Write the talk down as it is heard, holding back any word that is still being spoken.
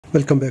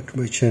Welcome back to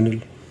my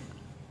channel.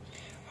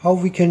 How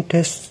we can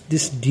test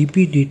this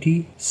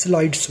dpdt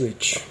slide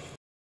switch.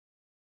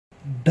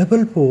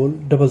 Double pole,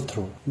 double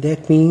throw.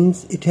 That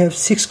means it has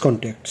 6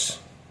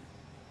 contacts.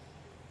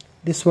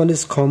 This one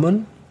is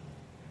common.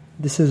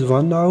 This is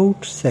one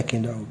out,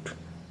 second out.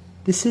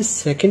 This is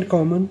second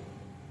common.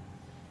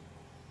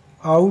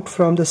 Out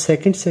from the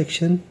second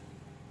section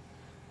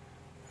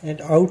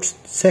and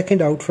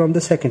second out from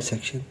the second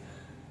section.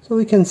 So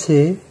we can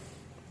say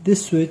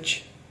this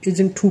switch is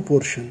in 2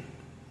 portions.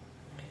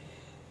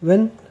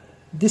 When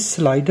this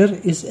slider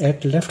is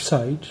at left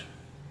side,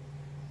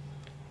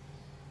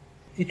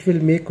 it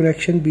will make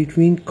connection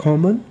between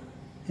common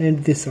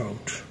and this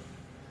out,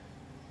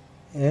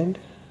 and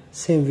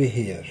same way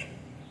here,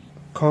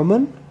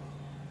 common,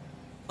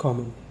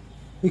 common.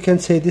 We can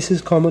say this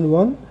is common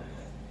 1,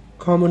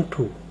 common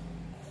 2.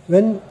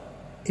 When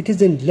it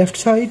is in left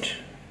side,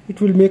 it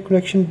will make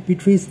connection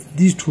between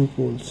these 2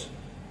 poles,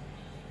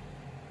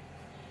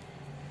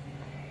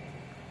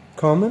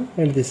 common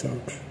and this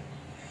out.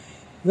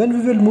 When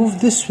we will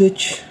move this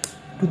switch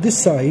to this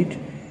side,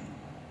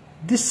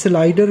 this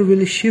slider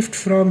will shift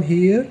from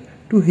here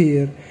to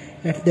here.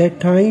 At that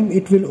time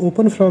it will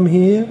open from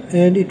here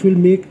and it will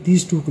make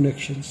these 2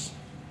 connections.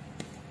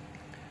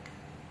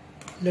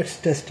 Let's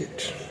test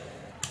it.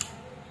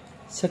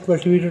 Set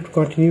multimeter to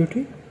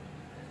continuity.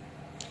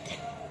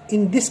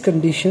 In this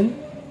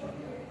condition,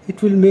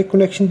 it will make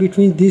connection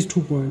between these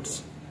 2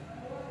 points.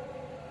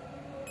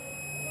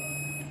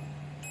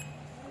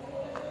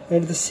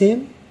 And the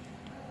same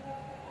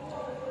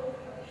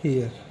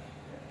here,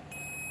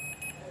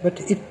 but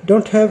it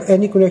don't have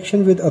any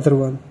connection with other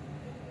one,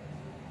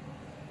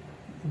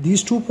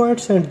 these 2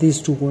 points and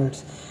these 2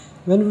 points.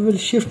 When we will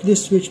shift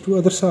this switch to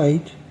other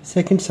side,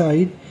 second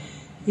side,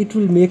 it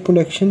will make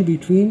connection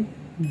between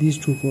these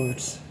 2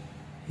 points,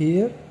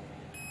 here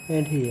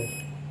and here.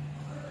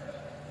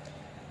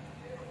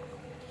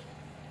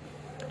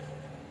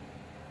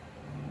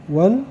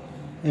 One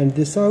and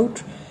this out.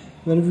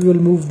 When we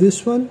will move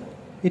this one,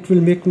 it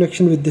will make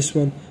connection with this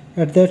one.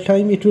 At that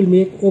time it will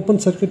make open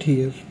circuit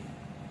here.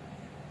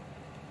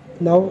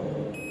 Now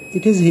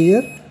it is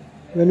here.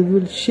 When we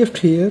will shift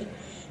here,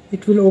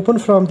 it will open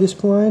from this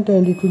point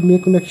and it will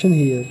make connection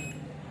here.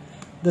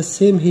 The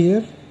same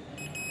here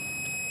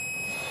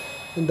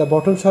in the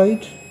bottom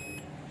side.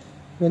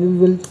 When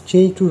we will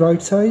change to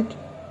right side,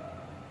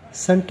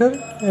 center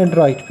and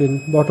right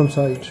pin, bottom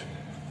side.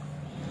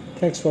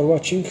 Thanks for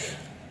watching.